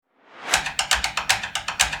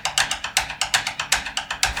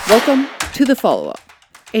Welcome to The Follow-Up,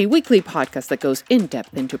 a weekly podcast that goes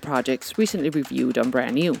in-depth into projects recently reviewed on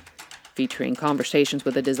Brand New, featuring conversations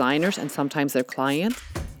with the designers and sometimes their clients,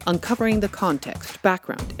 uncovering the context,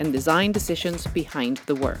 background, and design decisions behind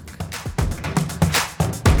the work.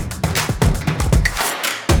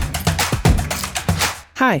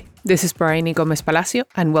 Hi, this is Brian Gomez Palacio,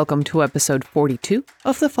 and welcome to episode 42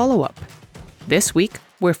 of The Follow-Up. This week,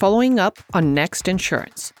 we're following up on Next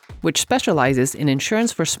Insurance, which specializes in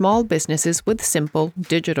insurance for small businesses with simple,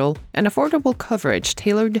 digital, and affordable coverage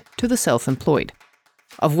tailored to the self-employed,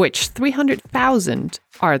 of which 300,000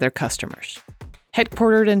 are their customers.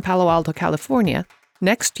 Headquartered in Palo Alto, California,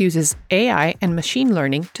 Next uses AI and machine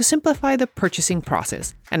learning to simplify the purchasing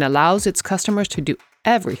process and allows its customers to do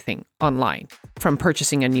everything online, from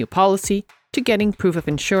purchasing a new policy to getting proof of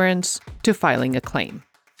insurance to filing a claim.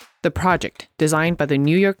 The project, designed by the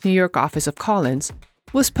New York office of Collins,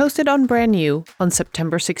 was posted on Brand New on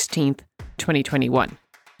September 16th, 2021.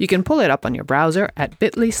 You can pull it up on your browser at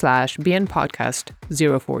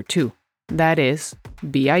bit.ly/bnpodcast042. That is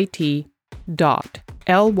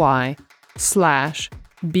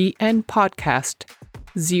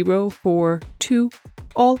bit.ly/bnpodcast042,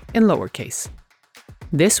 all in lowercase.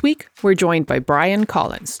 This week, we're joined by Brian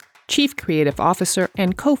Collins, Chief Creative Officer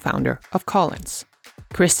and co-founder of Collins,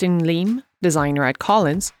 Christine Lim, designer at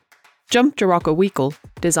Collins, Jump Jiraco-Weekle,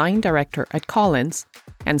 Design Director at Collins,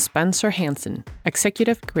 and Spencer Hansen,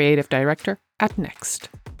 Executive Creative Director at Next.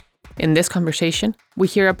 In this conversation, we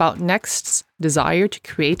hear about Next's desire to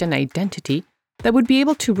create an identity that would be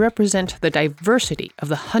able to represent the diversity of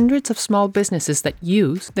the hundreds of small businesses that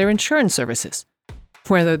use their insurance services,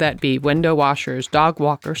 whether that be window washers, dog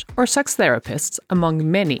walkers, or sex therapists,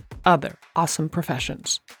 among many other awesome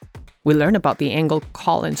professions. We learn about the angle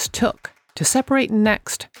Collins took to separate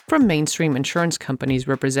Next from mainstream insurance companies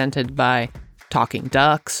represented by talking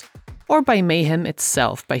ducks, or by mayhem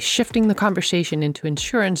itself by shifting the conversation into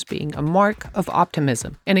insurance being a mark of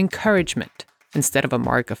optimism and encouragement instead of a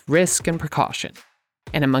mark of risk and precaution.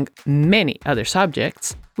 And among many other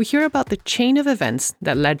subjects, we hear about the chain of events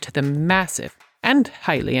that led to the massive and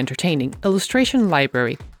highly entertaining illustration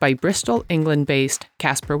library by Bristol, England-based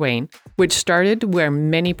Casper Wayne, which started where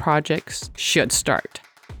many projects should start,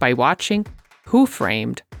 by watching Who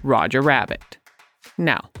Framed Roger Rabbit.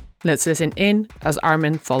 Now, let's listen in as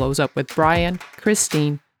Armin follows up with Brian,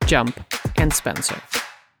 Christine, Jump, and Spencer.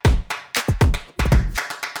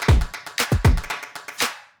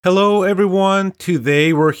 Hello everyone,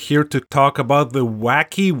 today we're here to talk about the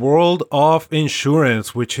wacky world of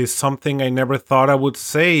insurance, which is something I never thought I would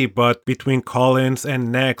say, but between Collins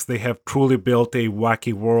and Next, they have truly built a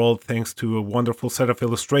wacky world thanks to a wonderful set of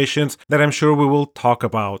illustrations that I'm sure we will talk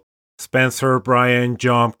about. Spencer, Brian,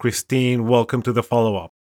 Jump, Christine, welcome to the follow-up.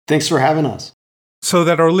 Thanks for having us. So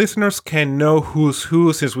that our listeners can know who's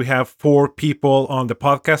who, since we have 4 people on the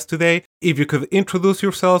podcast today, if you could introduce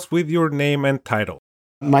yourselves with your name and title.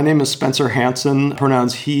 My name is Spencer Hansen,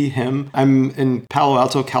 pronouns he, him. I'm in Palo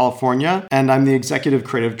Alto, California, and I'm the Executive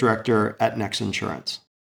Creative Director at Next Insurance.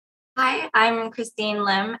 Hi, I'm Christine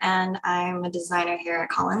Lim, and I'm a designer here at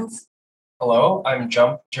Collins. Hello, I'm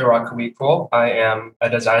Jump Jiraco-Weekle. I am a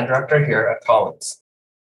design director here at Collins.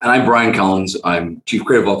 And I'm Brian Collins. I'm Chief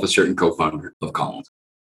Creative Officer and co-founder of Collins.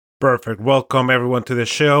 Perfect. Welcome everyone to the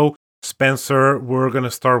show. Spencer, we're going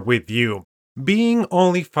to start with you. Being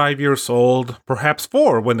only 5 years old, perhaps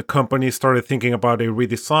 4 when the company started thinking about a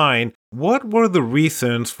redesign, what were the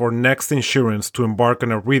reasons for Next Insurance to embark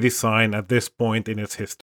on a redesign at this point in its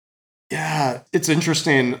history? Yeah, it's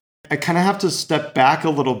interesting. I kind of have to step back a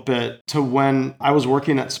little bit to when I was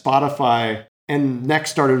working at Spotify and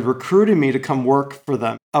Next started recruiting me to come work for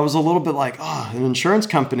them. I was a little bit like, an insurance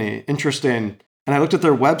company, interesting. And I looked at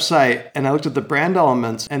their website and I looked at the brand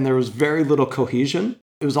elements and there was very little cohesion.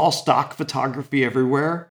 It was all stock photography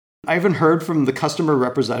everywhere. I even heard from the customer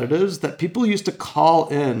representatives that people used to call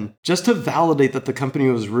in just to validate that the company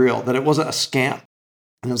was real, that it wasn't a scam.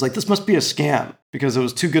 And I was like, this must be a scam because it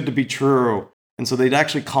was too good to be true. And so they'd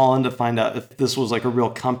actually call in to find out if this was like a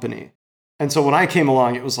real company. And so when I came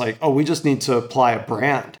along, it was like, we just need to apply a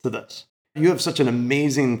brand to this. You have such an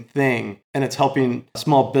amazing thing and it's helping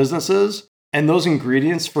small businesses. And those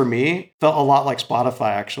ingredients for me felt a lot like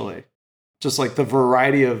Spotify, actually. Just like the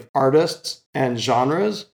variety of artists and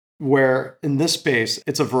genres, where in this space,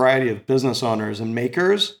 it's a variety of business owners and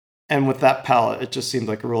makers. And with that palette, it just seemed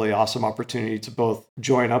like a really awesome opportunity to both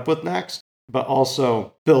join up with Next, but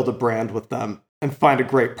also build a brand with them and find a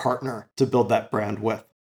great partner to build that brand with.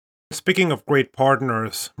 Speaking of great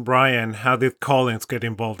partners, Brian, how did Collins get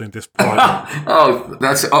involved in this project?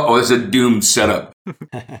 That's a doomed setup.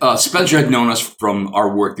 Spencer had known us from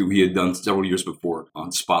our work that we had done several years before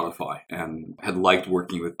on Spotify and had liked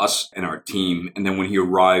working with us and our team. And then when he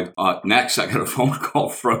arrived next, I got a phone call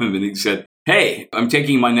from him and he said, "Hey, I'm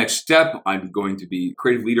taking my next step. I'm going to be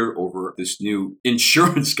creative leader over this new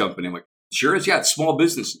insurance company." I'm like, "Insurance? Yeah, it's small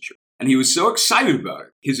business insurance." And he was so excited about it.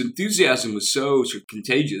 His enthusiasm was so sort of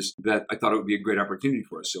contagious that I thought it would be a great opportunity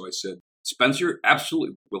for us. So I said, "Spencer,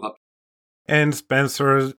 absolutely, we'll help." And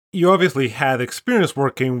Spencer, you obviously had experience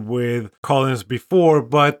working with Collins before,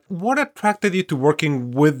 but what attracted you to working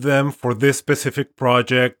with them for this specific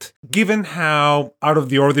project, given how out of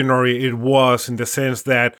the ordinary it was in the sense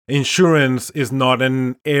that insurance is not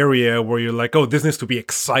an area where you're like, oh, this needs to be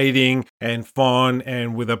exciting and fun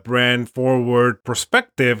and with a brand forward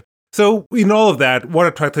perspective. So in all of that, what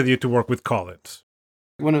attracted you to work with Collins?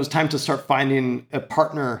 When it was time to start finding a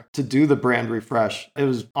partner to do the brand refresh, it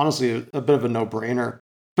was honestly a bit of a no-brainer.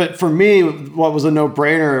 But for me, what was a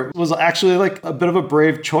no-brainer was actually like a bit of a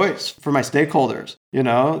brave choice for my stakeholders. You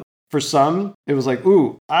know, for some, it was like,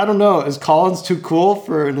 ooh, I don't know, is Collins too cool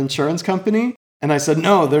for an insurance company? And I said,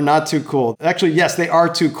 no, they're not too cool. Actually, yes, they are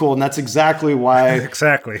too cool. And that's exactly why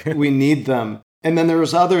we need them. And then there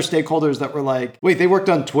was other stakeholders that were like, wait, they worked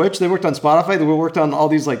on Twitch, they worked on Spotify, they worked on all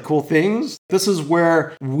these like cool things. This is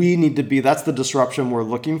where we need to be. That's the disruption we're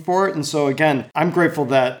looking for. And so again, I'm grateful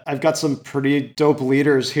that I've got some pretty dope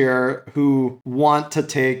leaders here who want to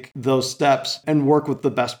take those steps and work with the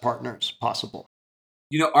best partners possible.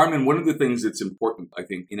 You know, Armin, one of the things that's important, I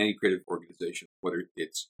think, in any creative organization, whether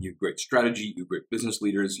it's you have great strategy, you have great business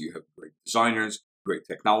leaders, you have great designers, great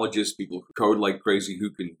technologists, people who code like crazy,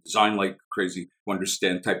 who can design like crazy, who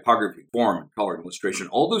understand typography, form, color, illustration.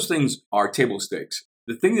 All those things are table stakes.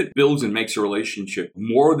 The thing that builds and makes a relationship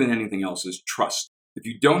more than anything else is trust. If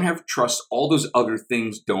you don't have trust, all those other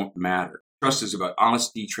things don't matter. Trust is about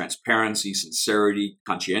honesty, transparency, sincerity,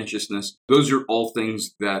 conscientiousness. Those are all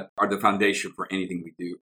things that are the foundation for anything we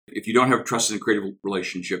do. If you don't have trust in a creative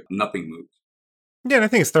relationship, nothing moves. Yeah, and I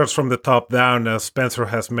think it starts from the top down, as Spencer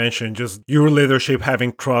has mentioned, just your leadership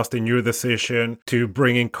having trust in your decision to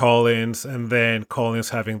bring in Collins, and then Collins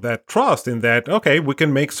having that trust in that, okay, we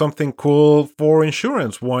can make something cool for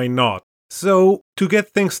insurance. Why not? So to get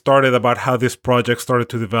things started about how this project started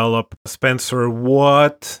to develop, Spencer,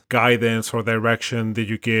 what guidance or direction did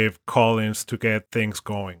you give Collins to get things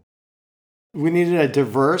going? We needed a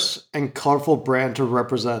diverse and colorful brand to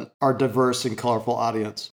represent our diverse and colorful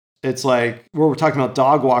audience. It's like we're talking about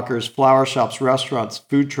dog walkers, flower shops, restaurants,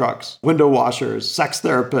 food trucks, window washers, sex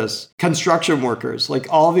therapists, construction workers. Like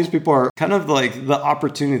all of these people are kind of like the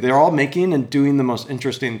opportunity. They're all making and doing the most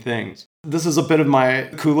interesting things. This is a bit of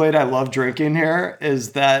my Kool-Aid I love drinking here,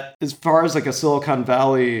 is that as far as like a Silicon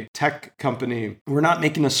Valley tech company, we're not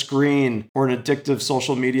making a screen or an addictive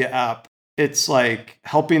social media app. It's like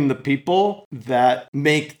helping the people that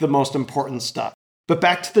make the most important stuff. But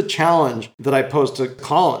back to the challenge that I posed to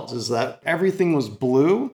Collins is that everything was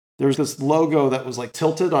blue. There was this logo that was like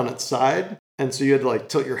tilted on its side. And so you had to like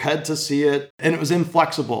tilt your head to see it. And it was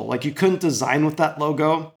inflexible. Like you couldn't design with that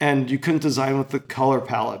logo and you couldn't design with the color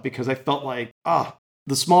palette because I felt like,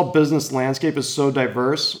 the small business landscape is so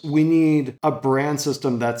diverse. We need a brand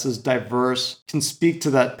system that's as diverse, can speak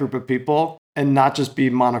to that group of people and not just be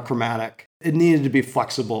monochromatic. It needed to be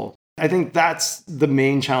flexible. I think that's the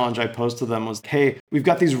main challenge I posed to them was, hey, we've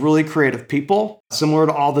got these really creative people, similar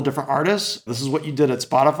to all the different artists. This is what you did at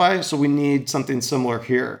Spotify, so we need something similar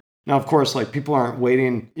here. Now, of course, like people aren't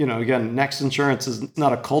waiting, again, Next Insurance is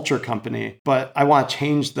not a culture company, but I want to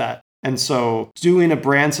change that. And so doing a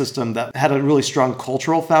brand system that had a really strong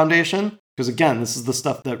cultural foundation, because again, this is the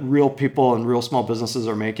stuff that real people and real small businesses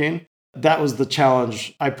are making. That was the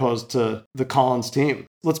challenge I posed to the Collins team.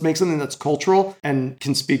 Let's make something that's cultural and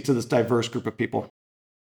can speak to this diverse group of people.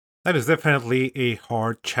 That is definitely a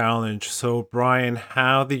hard challenge. So, Brian,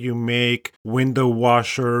 how did you make window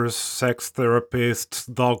washers, sex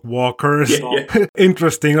therapists, dog walkers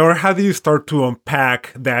interesting? Or how do you start to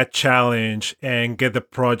unpack that challenge and get the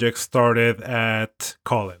project started at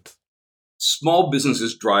Collins? Small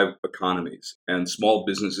businesses drive economies, and small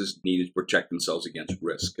businesses need to protect themselves against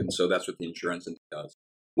risk. And so that's what the insurance does.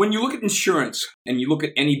 When you look at insurance and you look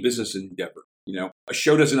at any business endeavor, a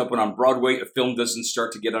show doesn't open on Broadway, a film doesn't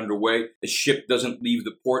start to get underway, a ship doesn't leave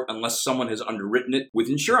the port unless someone has underwritten it with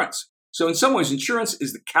insurance. So in some ways, insurance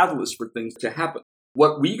is the catalyst for things to happen.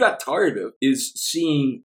 What we got tired of is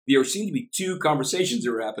there seem to be two conversations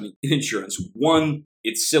that are happening in insurance. One,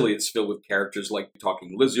 it's silly, it's filled with characters like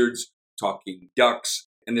talking lizards, talking ducks,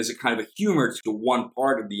 and there's a kind of a humor to one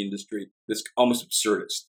part of the industry that's almost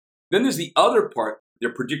absurdist. Then there's the other part,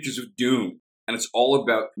 they're predictors of doom. And it's all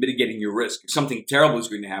about mitigating your risk. Something terrible is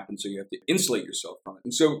going to happen, so you have to insulate yourself from it.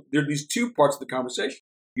 And so there are these two parts of the conversation.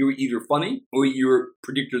 You were either funny or you were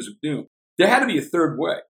predictors of doom. There had to be a third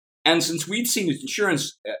way. And since we'd seen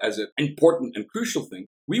insurance as an important and crucial thing,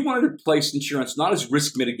 we wanted to place insurance not as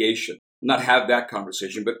risk mitigation, not have that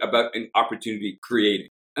conversation, but about an opportunity creating.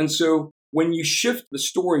 And so when you shift the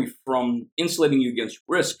story from insulating you against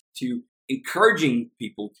risk to encouraging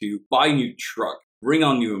people to buy a new truck, bring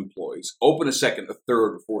on new employees, open a second, a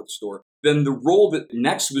third, or fourth store, then the role that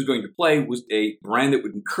Next was going to play was a brand that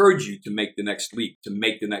would encourage you to make the next leap, to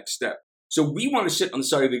make the next step. So we want to sit on the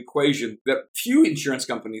side of the equation that few insurance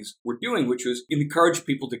companies were doing, which was encourage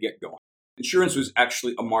people to get going. Insurance was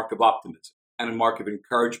actually a mark of optimism and a mark of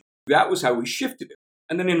encouragement. That was how we shifted it.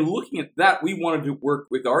 And then in looking at that, we wanted to work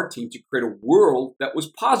with our team to create a world that was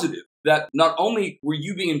positive, that not only were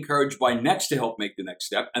you being encouraged by Next to help make the next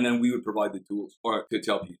step, and then we would provide the tools to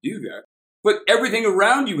help you do that, but everything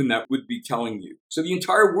around you in that would be telling you. So the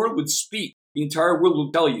entire world would speak. The entire world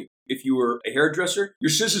would tell you. If you were a hairdresser, your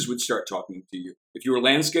scissors would start talking to you. If you were a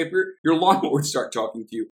landscaper, your lawnmower would start talking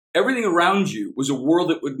to you. Everything around you was a world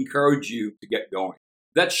that would encourage you to get going.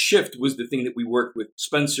 That shift was the thing that we worked with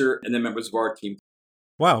Spencer and the members of our team.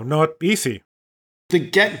 Wow, not easy. The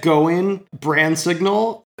Get Going brand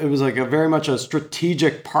signal, it was like a very much a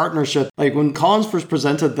strategic partnership. Like when Collins first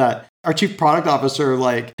presented that, our chief product officer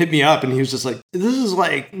hit me up and he was just like, this is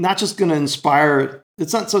not just going to inspire.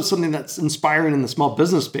 It's not something that's inspiring in the small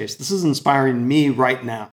business space. This is inspiring me right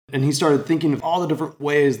now. And he started thinking of all the different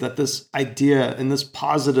ways that this idea and this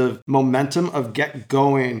positive momentum of Get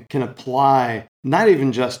Going can apply, not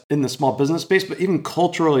even just in the small business space, but even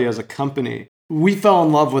culturally as a company. We fell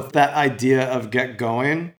in love with that idea of Get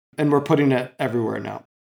Going, and we're putting it everywhere now.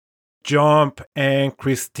 Jump and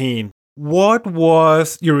Christine, what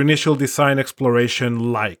was your initial design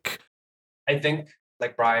exploration like? I think,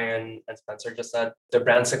 like Brian and Spencer just said, the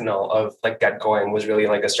brand signal of Get Going was really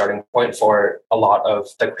a starting point for a lot of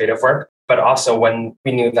the creative work. But also when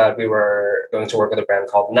we knew that we were going to work with a brand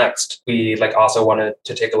called Next, we also wanted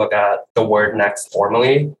to take a look at the word Next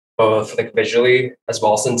formally, both visually as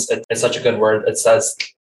well, since it's such a good word. It says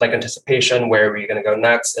anticipation, where are we going to go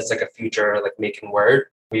next? It's a future making word.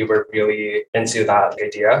 We were really into that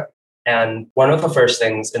idea. And one of the first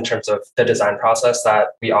things in terms of the design process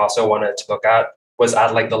that we also wanted to look at was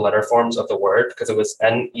at the letter forms of the word, because it was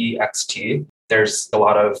N-E-X-T. There's a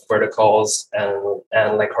lot of verticals and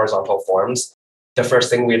horizontal forms. The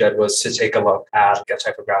first thing we did was to take a look at a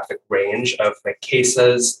typographic range of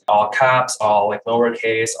cases, all caps, all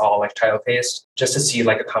lowercase, all typeface, just to see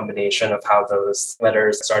a combination of how those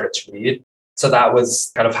letters started to read. So that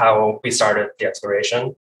was kind of how we started the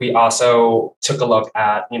exploration. We also took a look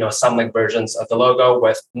at, some versions of the logo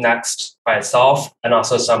with Next by itself, and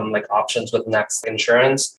also some options with Next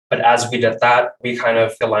Insurance. But as we did that, we kind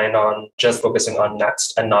of aligned on just focusing on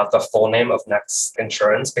Next and not the full name of Next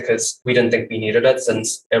Insurance, because we didn't think we needed it,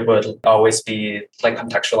 since it would always be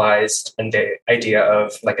contextualized in the idea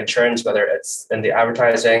of insurance, whether it's in the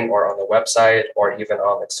advertising or on the website or even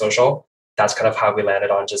on social. That's kind of how we landed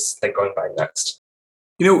on just going by Next.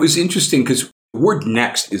 It was interesting because the word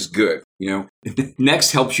Next is good.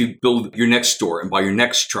 Next helps you build your next store and buy your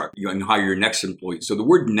next truck and hire your next employee. So the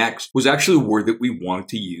word Next was actually a word that we wanted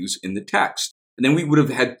to use in the text. And then we would have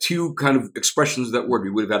had two kind of expressions of that word. We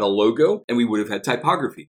would have had a logo and we would have had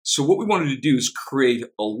typography. So what we wanted to do is create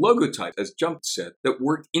a logo type, as Jump said, that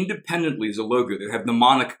worked independently as a logo, that have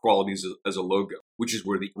mnemonic qualities as a logo, which is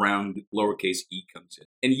where the round lowercase e comes in.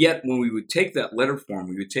 And yet when we would take that letter form,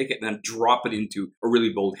 we would take it and then drop it into a really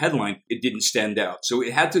bold headline, it didn't stand out. So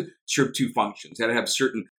it had to serve two functions. It had to have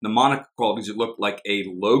certain mnemonic qualities that looked like a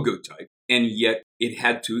logo type, and yet it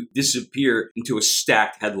had to disappear into a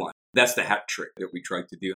stacked headline. That's the hat trick that we tried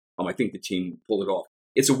to do. I think the team pulled it off.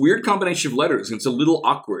 It's a weird combination of letters, and it's a little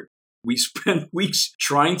awkward. We spent weeks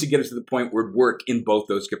trying to get it to the point where it worked in both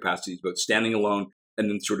those capacities, both standing alone and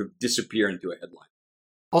then sort of disappear into a headline.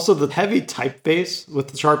 Also, the heavy typeface with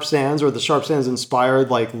the Sharp Sans, or the Sharp Sans inspired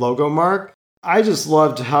logo mark. I just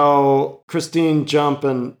loved how Christine, Jump,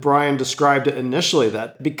 and Brian described it initially,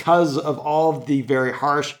 that because of all of the very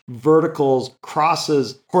harsh verticals,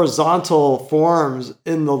 crosses, horizontal forms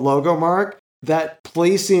in the logo mark, that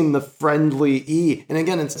placing the friendly E, and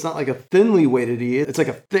again, it's not a thinly weighted E, it's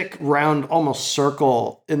a thick, round, almost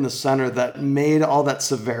circle in the center that made all that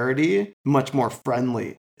severity much more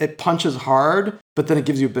friendly. It punches hard, but then it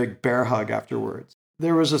gives you a big bear hug afterwards.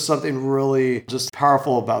 There was just something really just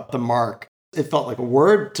powerful about the mark. It felt like a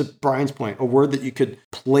word, to Brian's point, a word that you could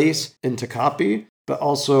place into copy, but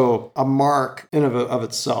also a mark in of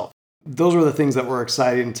itself. Those were the things that were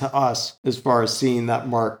exciting to us as far as seeing that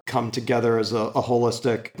mark come together as a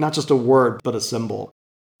holistic, not just a word, but a symbol.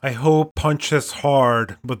 I hope punches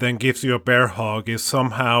hard, but then gives you a bear hug is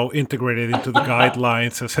somehow integrated into the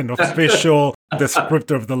guidelines as an official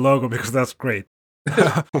descriptor of the logo, because that's great.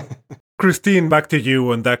 Christine, back to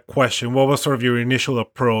you on that question. What was sort of your initial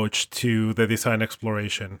approach to the design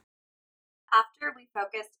exploration? After we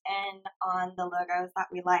focused in on the logos that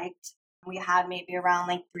we liked, we had maybe around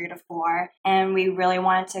like 3 to 4, and we really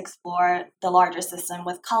wanted to explore the larger system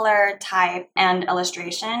with color, type, and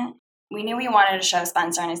illustration. We knew we wanted to show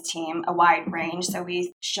Spencer and his team a wide range, so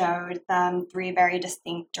we showed them 3 very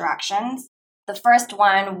distinct directions. The first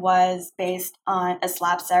one was based on a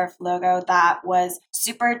slab serif logo that was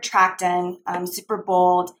super tracked in, super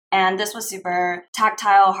bold, and this was super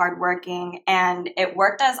tactile, hardworking, and it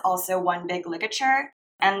worked as also one big ligature.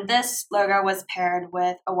 And this logo was paired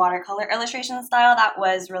with a watercolor illustration style that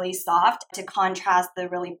was really soft to contrast the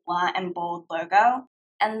really blunt and bold logo.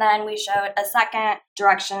 And then we showed a second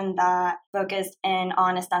direction that focused in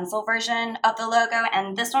on a stencil version of the logo.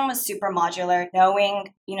 And this one was super modular.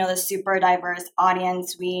 Knowing, the super diverse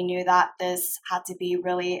audience, we knew that this had to be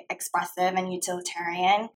really expressive and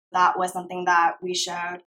utilitarian. That was something that we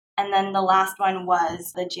showed. And then the last one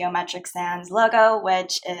was the Geometric Sands logo,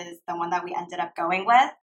 which is the one that we ended up going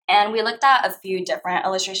with. And we looked at a few different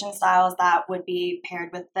illustration styles that would be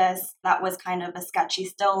paired with this. That was kind of a sketchy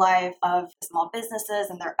still life of small businesses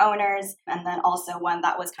and their owners, and then also one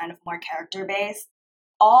that was kind of more character-based.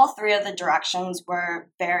 All 3 of the directions were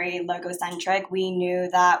very logo-centric. We knew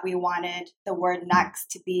that we wanted the word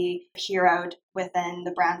next to be heroed within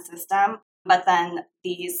the brand system. But then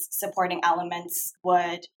these supporting elements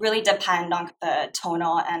would really depend on the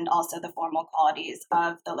tonal and also the formal qualities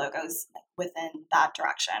of the logos within that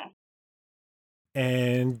direction.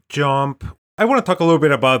 And Jump, I want to talk a little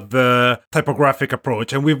bit about the typographic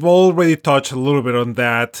approach. And we've already touched a little bit on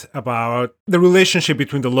that, about the relationship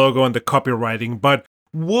between the logo and the copywriting. But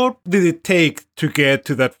what did it take to get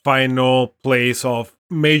to that final place of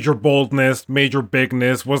major boldness, major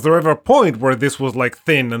bigness? Was there ever a point where this was like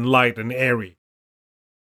thin and light and airy?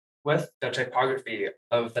 With the typography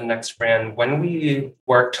of the Next brand, when we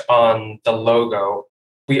worked on the logo,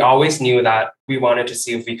 we always knew that we wanted to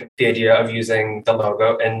see if the idea of using the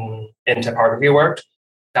logo in typography worked.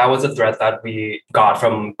 That was a thread that we got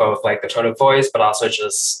from both like the tone of voice, but also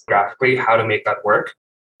just graphically how to make that work.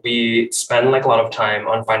 We spent like a lot of time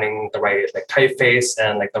on finding the right like typeface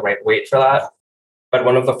and like the right weight for that. But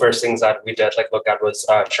one of the first things that we did look at was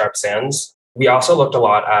Sharp Sans. We also looked a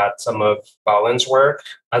lot at some of Bolin's work,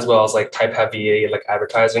 as well as like type heavy like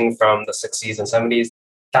advertising from the 60s and 70s.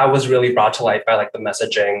 That was really brought to life by like the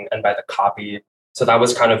messaging and by the copy. So that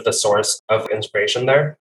was kind of the source of inspiration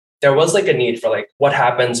there. There was like a need for like what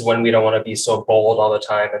happens when we don't want to be so bold all the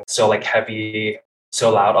time and so like heavy,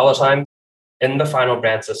 so loud all the time. In the final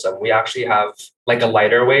brand system, we actually have like a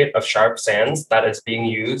lighter weight of Sharp Sans that is being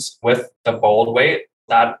used with the bold weight.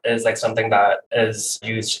 That is like something that is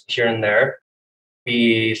used here and there.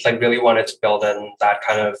 We like really wanted to build in that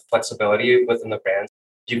kind of flexibility within the brand.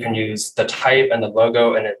 You can use the type and the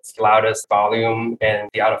logo in its loudest volume in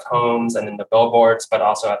the out of homes and in the billboards, but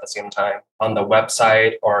also at the same time on the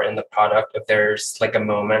website or in the product. If there's like a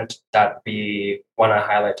moment that we want to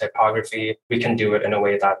highlight typography, we can do it in a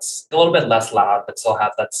way that's a little bit less loud, but still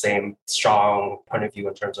have that same strong point of view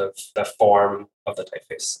in terms of the form of the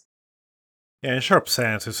typeface. Yeah, and Sharp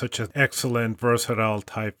Sans is such an excellent, versatile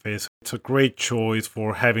typeface. It's a great choice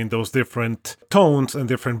for having those different tones and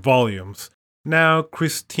different volumes. Now,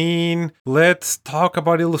 Christine, let's talk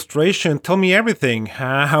about illustration. Tell me everything.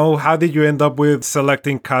 How did you end up with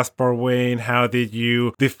selecting Caspar Wayne? How did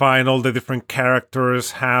you define all the different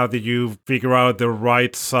characters? How did you figure out the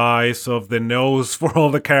right size of the nose for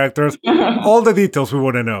all the characters? All the details we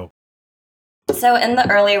want to know. So in the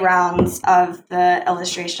early rounds of the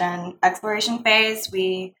illustration exploration phase,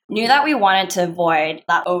 we knew that we wanted to avoid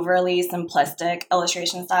that overly simplistic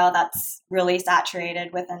illustration style that's really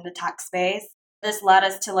saturated within the text space. This led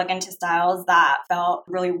us to look into styles that felt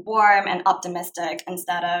really warm and optimistic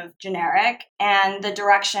instead of generic. And the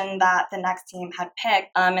direction that the Next team had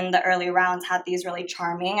picked in the early rounds had these really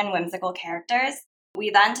charming and whimsical characters.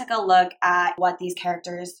 We then took a look at what these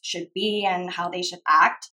characters should be and how they should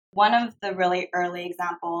act. One of the really early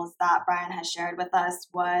examples that Brian has shared with us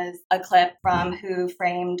was a clip from Who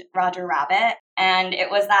Framed Roger Rabbit. And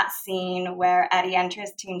it was that scene where Eddie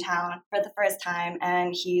enters Toontown for the first time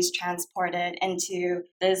and he's transported into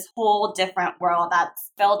this whole different world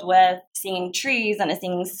that's filled with singing trees and a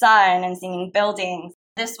singing sun and singing buildings.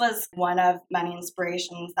 This was one of many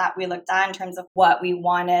inspirations that we looked at in terms of what we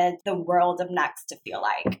wanted the world of Next to feel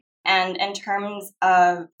like. And in terms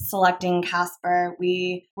of selecting Casper,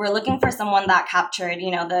 we were looking for someone that captured,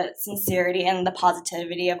 the sincerity and the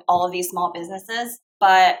positivity of all of these small businesses,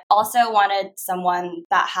 but also wanted someone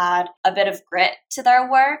that had a bit of grit to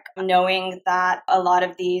their work, knowing that a lot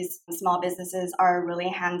of these small businesses are really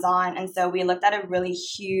hands-on. And so we looked at a really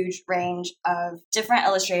huge range of different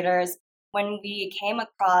illustrators. When we came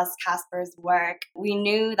across Casper's work, we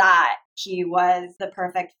knew that he was the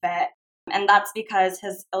perfect fit. And that's because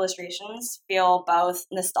his illustrations feel both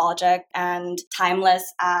nostalgic and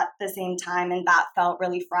timeless at the same time, and that felt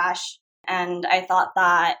really fresh. And I thought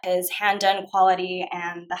that his hand-done quality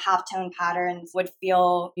and the halftone patterns would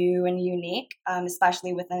feel new and unique,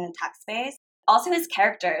 especially within the text space. Also, his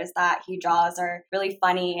characters that he draws are really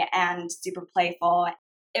funny and super playful.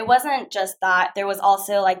 It wasn't just that, there was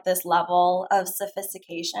also this level of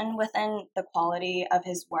sophistication within the quality of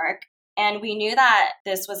his work. And we knew that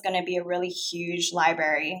this was going to be a really huge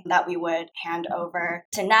library that we would hand over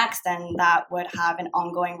to Next and that would have an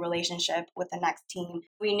ongoing relationship with the Next team.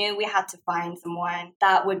 We knew we had to find someone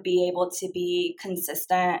that would be able to be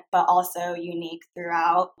consistent, but also unique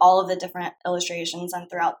throughout all of the different illustrations and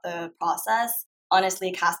throughout the process.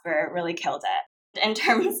 Honestly, Casper really killed it. In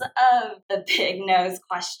terms of the big nose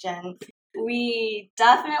question, we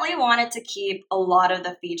definitely wanted to keep a lot of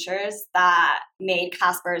the features that made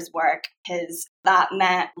Casper's work his. That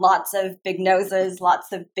meant lots of big noses,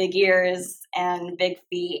 lots of big ears, and big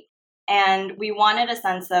feet. And we wanted a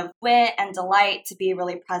sense of wit and delight to be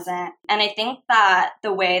really present. And I think that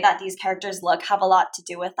the way that these characters look have a lot to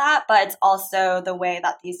do with that, but it's also the way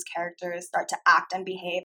that these characters start to act and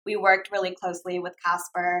behave. We worked really closely with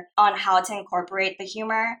Casper on how to incorporate the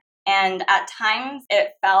humor. And at times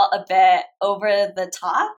it felt a bit over the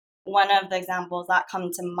top. One of the examples that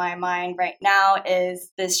come to my mind right now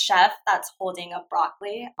is this chef that's holding a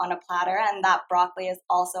broccoli on a platter, and that broccoli is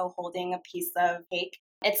also holding a piece of cake.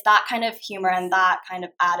 It's that kind of humor and that kind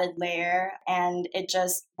of added layer, and it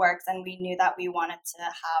just works. And we knew that we wanted to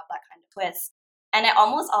have that kind of twist. And it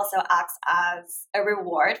almost also acts as a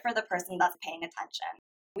reward for the person that's paying attention.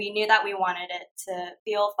 We knew that we wanted it to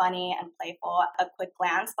feel funny and playful at a quick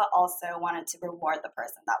glance, but also wanted to reward the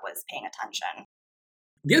person that was paying attention.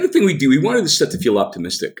 The other thing we wanted the set to feel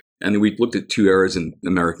optimistic. And we looked at two eras in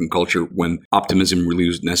American culture when optimism really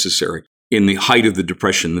was necessary. In the height of the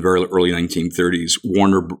Depression, the very early 1930s,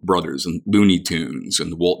 Warner Brothers and Looney Tunes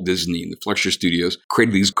and Walt Disney and the Fleischer Studios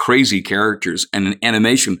created these crazy characters, and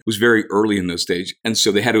animation was very early in those stages. And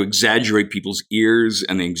so they had to exaggerate people's ears,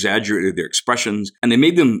 and they exaggerated their expressions, and they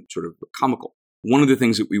made them sort of comical. One of the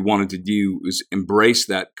things that we wanted to do was embrace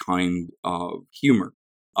that kind of humor.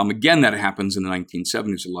 Again, that happens in the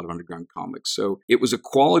 1970s, a lot of underground comics. So it was a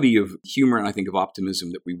quality of humor and I think of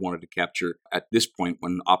optimism that we wanted to capture at this point,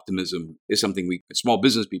 when optimism is something small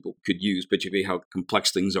business people could use, particularly how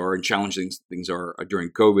complex things are and challenging things are during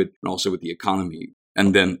COVID and also with the economy.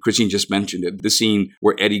 And then Christine just mentioned it, the scene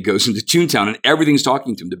where Eddie goes into Toontown and everything's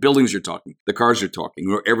talking to him. The buildings are talking, the cars are talking,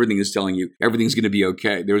 or everything is telling you everything's going to be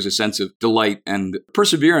okay. There was a sense of delight and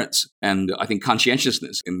perseverance and I think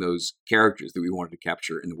conscientiousness in those characters that we wanted to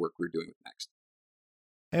capture in the work we were doing with Next.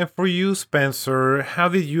 And for you, Spencer, how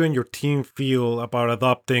did you and your team feel about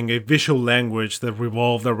adopting a visual language that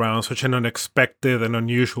revolved around such an unexpected and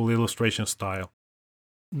unusual illustration style?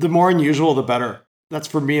 The more unusual, the better. That's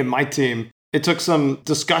for me and my team. It took some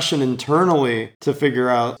discussion internally to figure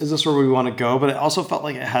out, is this where we want to go? But it also felt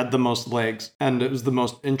like it had the most legs and it was the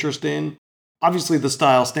most interesting. Obviously, the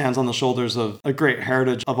style stands on the shoulders of a great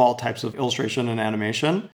heritage of all types of illustration and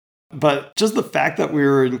animation. But just the fact that we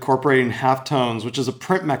were incorporating halftones, which is a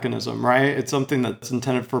print mechanism, right? It's something that's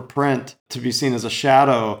intended for print to be seen as a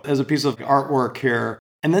shadow, as a piece of artwork here.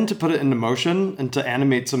 And then to put it into motion and to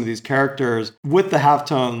animate some of these characters with the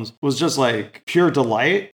halftones was just like pure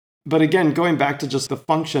delight. But again, going back to just the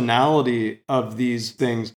functionality of these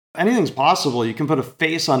things, anything's possible. You can put a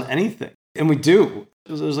face on anything. And we do.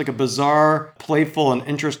 There's like a bizarre, playful, and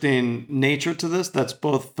interesting nature to this that's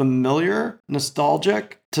both familiar,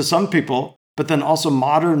 nostalgic to some people, but then also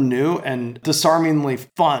modern, new, and disarmingly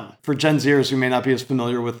fun for Gen Zers who may not be as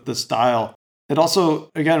familiar with the style. It also,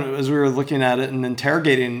 again, as we were looking at it and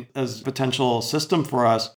interrogating as a potential system for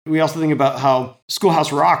us, we also think about how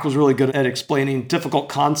Schoolhouse Rock was really good at explaining difficult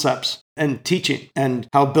concepts and teaching, and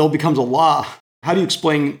how bill becomes a law. How do you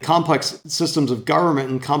explain complex systems of government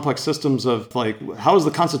and complex systems of how is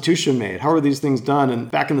the Constitution made? How are these things done? And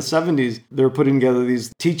back in the 70s, they were putting together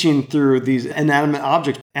these teaching through these inanimate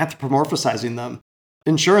objects, anthropomorphizing them.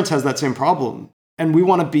 Insurance has that same problem. And we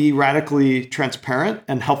want to be radically transparent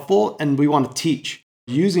and helpful, and we want to teach.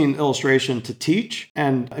 Using illustration to teach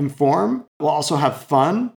and inform will also have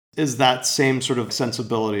fun is that same sort of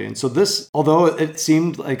sensibility. And so this, although it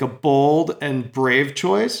seemed like a bold and brave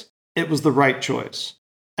choice, it was the right choice.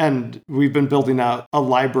 And we've been building out a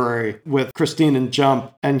library with Christine and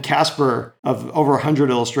Jump and Casper of over 100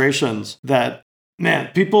 illustrations that, man,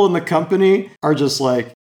 people in the company are just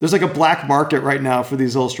like, there's like a black market right now for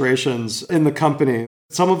these illustrations in the company.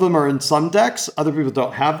 Some of them are in some decks, other people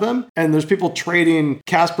don't have them. And there's people trading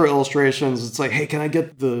Casper illustrations. It's like, hey, can I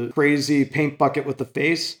get the crazy paint bucket with the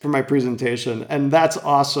face for my presentation? And that's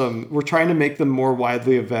awesome. We're trying to make them more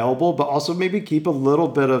widely available, but also maybe keep a little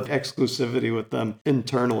bit of exclusivity with them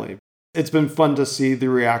internally. It's been fun to see the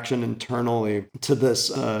reaction internally to this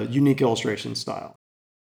unique illustration style.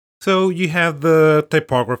 So you have the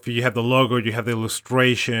typography, you have the logo, you have the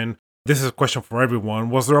illustration. This is a question for everyone.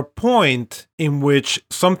 Was there a point in which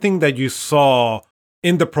something that you saw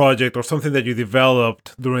in the project or something that you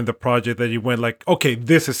developed during the project that you went like, okay,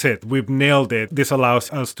 this is it. We've nailed it. This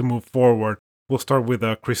allows us to move forward. We'll start with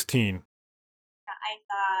Christine. I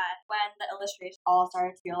thought when the illustrations all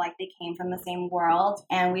started to feel like they came from the same world,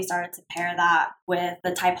 and we started to pair that with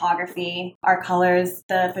the typography, our colors,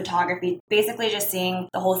 the photography, basically just seeing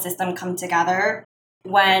the whole system come together.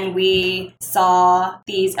 When we saw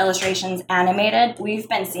these illustrations animated, we've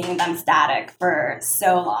been seeing them static for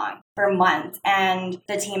so long, for months. And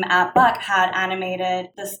the team at Buck had animated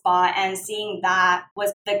the spot, and seeing that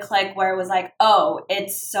was the click where it was like, oh,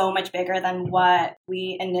 it's so much bigger than what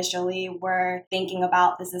we initially were thinking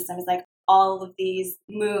about the system. It's like all of these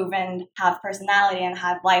move and have personality and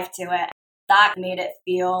have life to it. That made it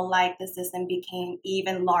feel like the system became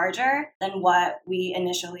even larger than what we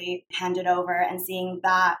initially handed over, and seeing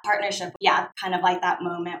that partnership, kind of like that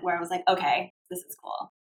moment where it was like, okay, this is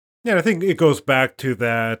cool. Yeah, I think it goes back to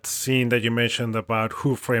that scene that you mentioned about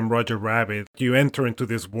Who Framed Roger Rabbit. You enter into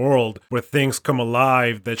this world where things come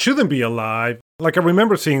alive that shouldn't be alive. Like, I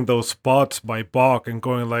remember seeing those spots by Buck and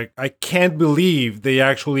going like, I can't believe they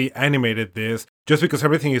actually animated this, just because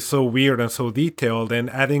everything is so weird and so detailed, and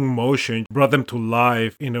adding motion brought them to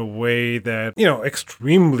life in a way that,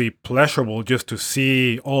 extremely pleasurable just to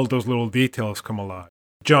see all those little details come alive.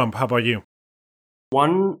 Jump, how about you?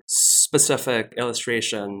 One specific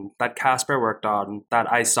illustration that Casper worked on that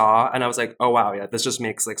I saw, and I was like, oh wow, yeah, this just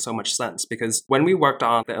makes like so much sense, because when we worked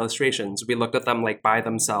on the illustrations, we looked at them like by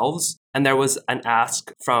themselves, and there was an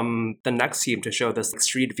ask from the next team to show this like,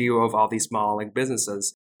 street view of all these small like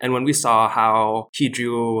businesses. And when we saw how he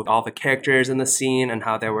drew all the characters in the scene and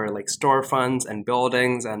how there were like storefronts and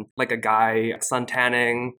buildings and like a guy sun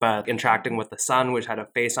tanning but interacting with the sun, which had a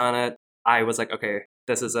face on it, I was like, okay,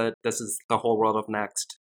 this is it. This is the whole world of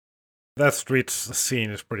Next. That streets scene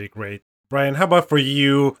is pretty great. Brian, how about for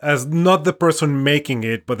you as not the person making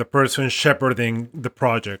it, but the person shepherding the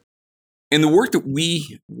project? And the work that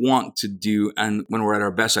we want to do, and when we're at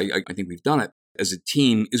our best, I think we've done it as a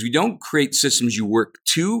team, is we don't create systems you work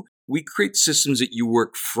to, we create systems that you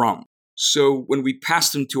work from. So when we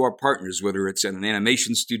pass them to our partners, whether it's at an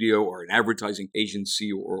animation studio or an advertising agency,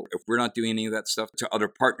 or if we're not doing any of that stuff, to other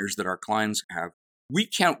partners that our clients have, we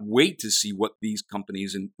can't wait to see what these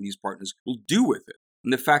companies and these partners will do with it.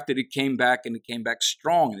 And the fact that it came back and it came back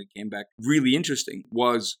strong and it came back really interesting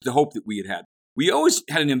was the hope that we had had. We always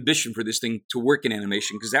had an ambition for this thing to work in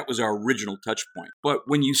animation because that was our original touch point. But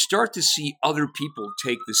when you start to see other people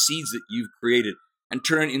take the seeds that you've created and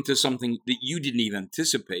turn it into something that you didn't even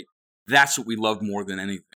anticipate, that's what we love more than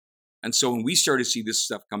anything. And so when we started to see this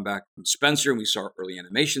stuff come back from Spencer and we saw early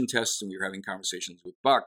animation tests and we were having conversations with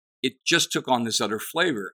Buck, it just took on this other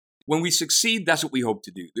flavor. When we succeed, that's what we hope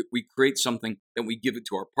to do, that we create something, then we give it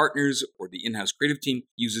to our partners or the in-house creative team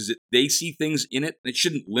uses it. They see things in it, and it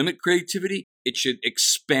shouldn't limit creativity. It should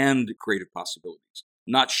expand creative possibilities,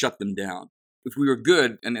 not shut them down. If we were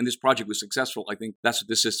good and this project was successful, I think that's what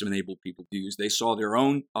this system enabled people to do, is they saw their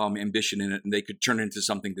own ambition in it and they could turn it into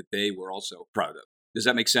something that they were also proud of. Does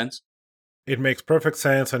that make sense? It makes perfect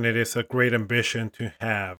sense, and it is a great ambition to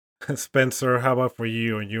have. Spencer, how about for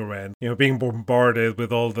you on your end? Being bombarded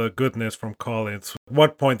with all the goodness from Collins. At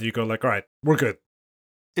what point do you go like, all right, we're good?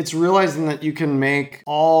 It's realizing that you can make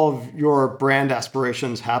all of your brand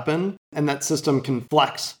aspirations happen, and that system can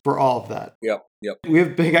flex for all of that. Yep. We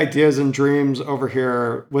have big ideas and dreams over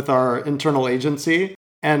here with our internal agency.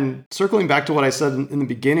 And circling back to what I said in the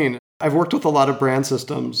beginning, I've worked with a lot of brand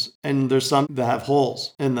systems, and there's some that have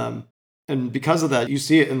holes in them. And because of that, you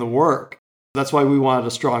see it in the work. That's why we wanted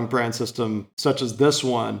a strong brand system such as this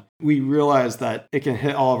one. We realized that it can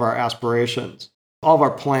hit all of our aspirations, all of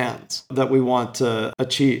our plans that we want to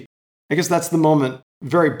achieve. I guess that's the moment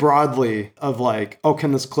very broadly of like, oh,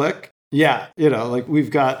 can this click? Yeah, like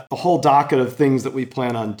we've got a whole docket of things that we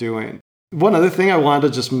plan on doing. One other thing I wanted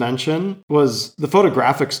to just mention was the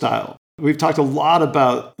photographic style. We've talked a lot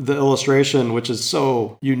about the illustration, which is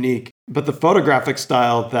so unique, but the photographic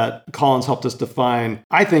style that Collins helped us define,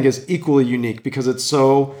 I think is equally unique because it's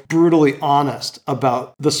so brutally honest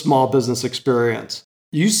about the small business experience.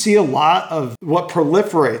 You see a lot of what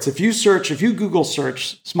proliferates. If you Google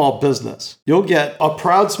search small business, you'll get a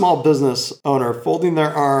proud small business owner folding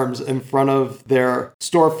their arms in front of their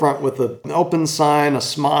storefront with an open sign, a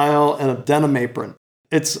smile, and a denim apron.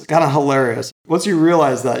 It's kind of hilarious. Once you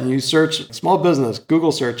realize that and you search small business,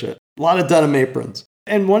 Google search it, a lot of denim aprons.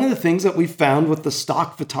 And one of the things that we found with the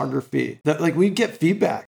stock photography, that like we'd get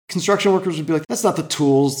feedback. Construction workers would be like, that's not the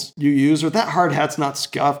tools you use, or that hard hat's not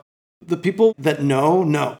scuffed. The people that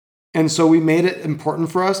know. And so we made it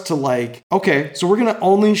important for us to like, okay, so we're going to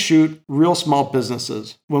only shoot real small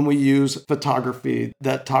businesses when we use photography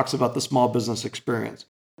that talks about the small business experience.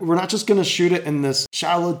 We're not just going to shoot it in this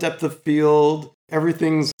shallow depth of field.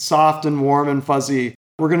 Everything's soft and warm and fuzzy.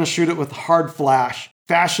 We're going to shoot it with hard flash,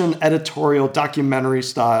 fashion editorial documentary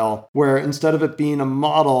style, where instead of it being a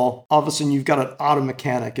model, all of a sudden you've got an auto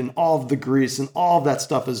mechanic and all of the grease and all of that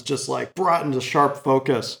stuff is just like brought into sharp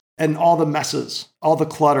focus. And all the messes, all the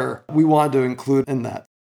clutter we wanted to include in that.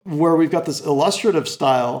 Where we've got this illustrative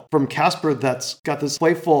style from Casper that's got this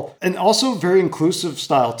playful and also very inclusive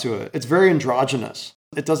style to it. It's very androgynous.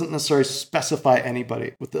 It doesn't necessarily specify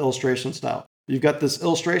anybody with the illustration style. You've got this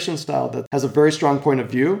illustration style that has a very strong point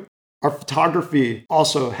of view. Our photography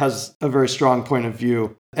also has a very strong point of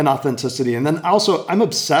view and authenticity. And then also, I'm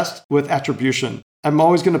obsessed with attribution. I'm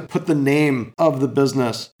always going to put the name of the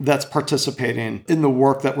business that's participating in the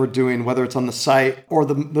work that we're doing, whether it's on the site or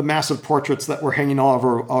the massive portraits that we're hanging all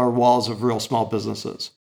over our walls of real small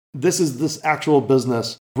businesses. This is this actual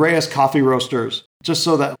business, Reyes Coffee Roasters, just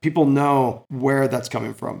so that people know where that's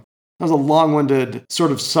coming from. That was a long-winded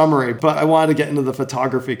sort of summary, but I wanted to get into the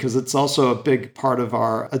photography because it's also a big part of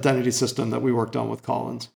our identity system that we worked on with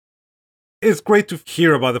Collins. It's great to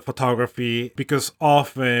hear about the photography because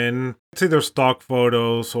often it's either stock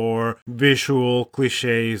photos or visual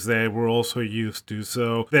cliches that we're also used to.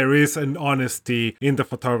 So there is an honesty in the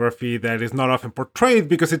photography that is not often portrayed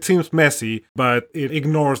because it seems messy, but it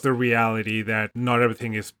ignores the reality that not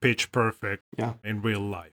everything is pitch perfect in real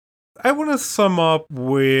life. I want to sum up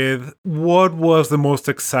with what was the most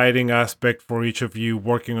exciting aspect for each of you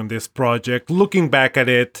working on this project, looking back at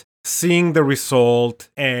it, seeing the result,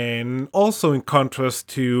 and also in contrast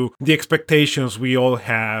to the expectations we all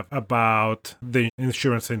have about the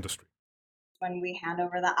insurance industry. When we hand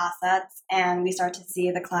over the assets and we start to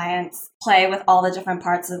see the clients play with all the different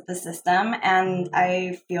parts of the system. And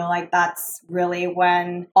I feel like that's really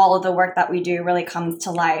when all of the work that we do really comes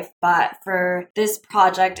to life. But for this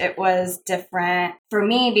project, it was different for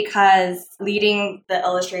me because leading the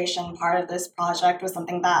illustration part of this project was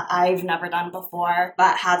something that I've never done before,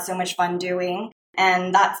 but had so much fun doing.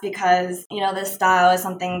 And that's because, this style is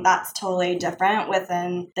something that's totally different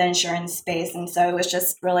within the insurance space. And so it was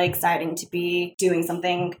just really exciting to be doing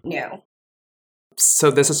something new.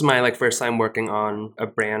 So this is my first time working on a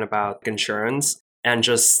brand about insurance, and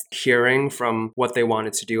just hearing from what they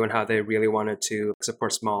wanted to do and how they really wanted to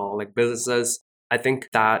support small businesses. I think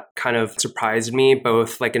that kind of surprised me,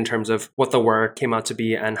 both in terms of what the work came out to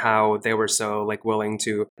be and how they were so willing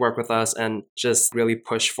to work with us and just really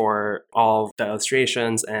push for all the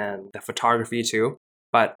illustrations and the photography too.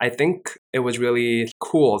 But I think it was really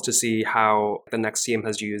cool to see how the Next team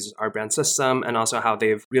has used our brand system and also how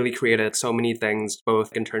they've really created so many things,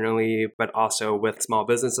 both internally, but also with small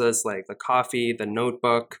businesses like the coffee, the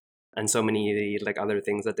notebook, and so many other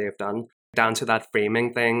things that they've done. Down to that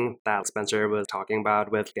framing thing that Spencer was talking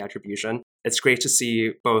about with the attribution. It's great to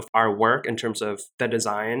see both our work in terms of the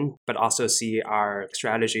design, but also see our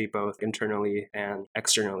strategy both internally and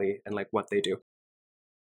externally and what they do.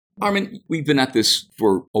 Armin, we've been at this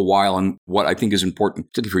for a while, and what I think is important,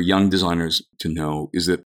 particularly for young designers to know, is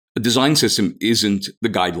that a design system isn't the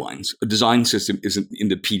guidelines. A design system isn't in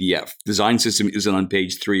the PDF. Design system isn't on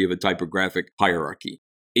page 3 of a typographic hierarchy.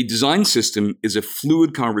 A design system is a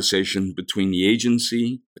fluid conversation between the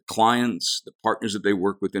agency, the clients, the partners that they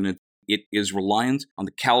work with in it. It is reliant on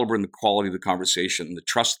the caliber and the quality of the conversation and the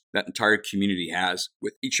trust that entire community has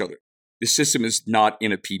with each other. The system is not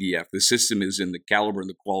in a PDF. The system is in the caliber and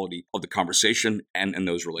the quality of the conversation and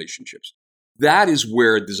those relationships. That is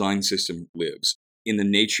where a design system lives, in the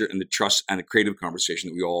nature and the trust and the creative conversation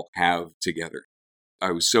that we all have together.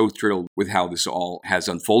 I was so thrilled with how this all has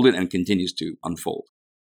unfolded and continues to unfold.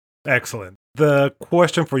 Excellent. The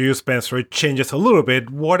question for you, Spencer, changes a little bit.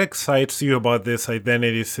 What excites you about this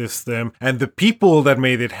identity system and the people that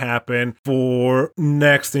made it happen for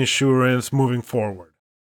Next Insurance moving forward?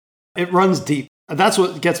 It runs deep. That's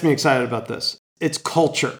what gets me excited about this. It's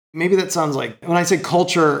culture. Maybe that sounds like, when I say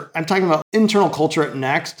culture, I'm talking about internal culture at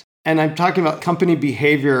Next, and I'm talking about company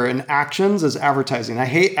behavior and actions as advertising. I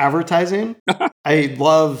hate advertising. I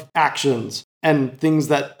love actions and things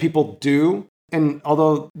that people do. And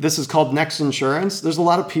although this is called Next Insurance, there's a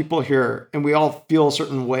lot of people here and we all feel a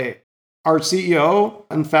certain way. Our CEO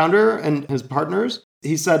and founder and his partners,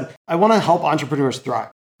 he said, I want to help entrepreneurs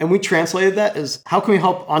thrive. And we translated that as, how can we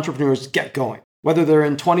help entrepreneurs get going? Whether they're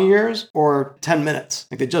in 20 years or 10 minutes,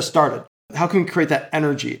 like they just started. How can we create that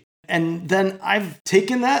energy? And then I've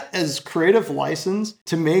taken that as creative license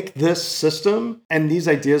to make this system and these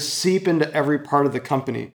ideas seep into every part of the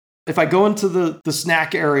company. If I go into the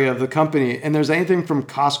snack area of the company and there's anything from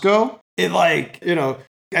Costco, I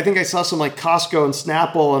think I saw some like Costco and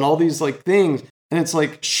Snapple and all these like things. And it's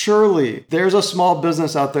like, surely there's a small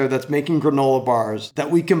business out there that's making granola bars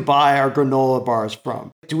that we can buy our granola bars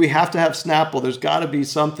from. Do we have to have Snapple? There's got to be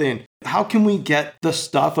something. How can we get the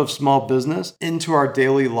stuff of small business into our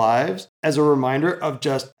daily lives as a reminder of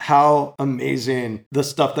just how amazing the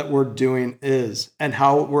stuff that we're doing is and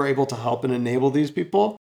how we're able to help and enable these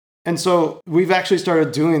people? And so we've actually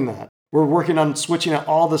started doing that. We're working on switching out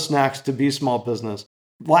all the snacks to be small business.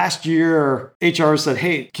 Last year, HR said,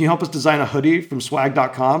 hey, can you help us design a hoodie from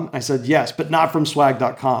swag.com? I said, yes, but not from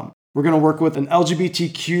swag.com. We're going to work with an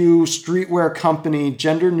LGBTQ streetwear company,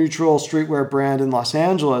 gender neutral streetwear brand in Los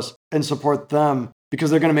Angeles and support them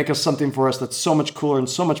because they're going to make us something for us that's so much cooler and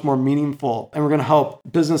so much more meaningful. And we're going to help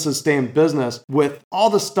businesses stay in business with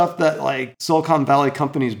all the stuff that like Silicon Valley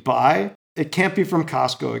companies buy. It can't be from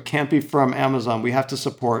Costco. It can't be from Amazon. We have to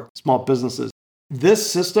support small businesses. This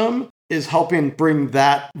system is helping bring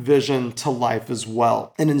that vision to life as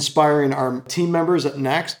well and inspiring our team members at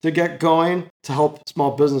Next to get going, to help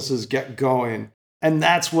small businesses get going. And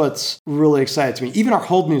that's what's really excites me. Even our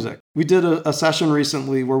hold music. We did a session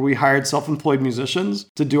recently where we hired self-employed musicians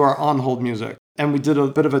to do our on-hold music. And we did a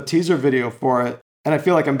bit of a teaser video for it. And I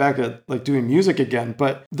feel like I'm back at like doing music again,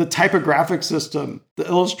 but the typographic system, the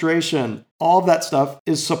illustration, all of that stuff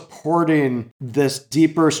is supporting this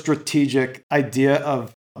deeper strategic idea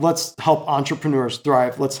of let's help entrepreneurs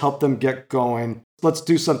thrive. Let's help them get going. Let's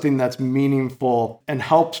do something that's meaningful and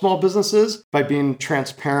help small businesses by being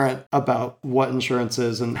transparent about what insurance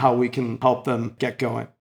is and how we can help them get going.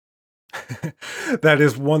 That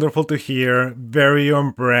is wonderful to hear. Very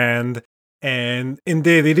on brand. And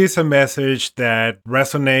indeed, it is a message that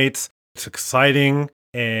resonates. It's exciting.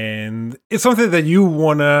 And it's something that you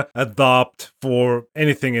want to adopt for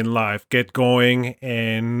anything in life. Get going.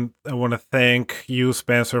 And I want to thank you,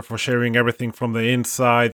 Spencer, for sharing everything from the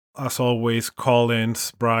inside. As always,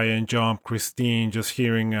 Collins, Brian, John, Christine, just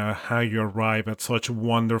hearing how you arrive at such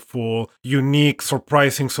wonderful, unique,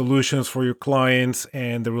 surprising solutions for your clients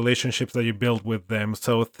and the relationships that you build with them.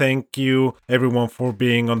 So thank you, everyone, for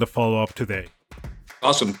being on the follow-up today.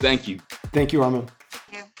 Awesome. Thank you. Thank you, Armin.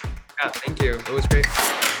 Yeah, thank you. It was great.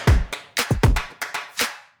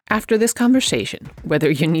 After this conversation,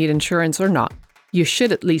 whether you need insurance or not, you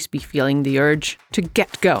should at least be feeling the urge to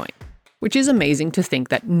get going. Which is amazing to think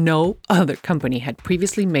that no other company had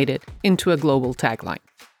previously made it into a global tagline.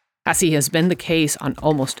 As has been the case on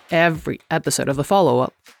almost every episode of the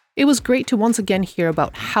follow-up, it was great to once again hear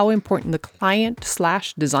about how important the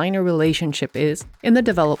client/designer relationship is in the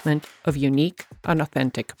development of unique and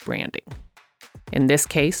authentic branding. In this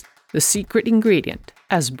case, the secret ingredient,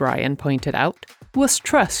 as Brian pointed out, was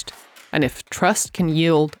trust. And if trust can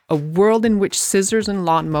yield a world in which scissors and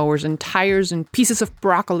lawnmowers and tires and pieces of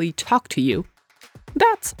broccoli talk to you,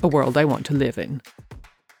 that's a world I want to live in.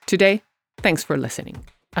 Today, thanks for listening.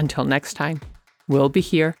 Until next time, we'll be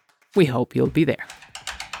here. We hope you'll be there.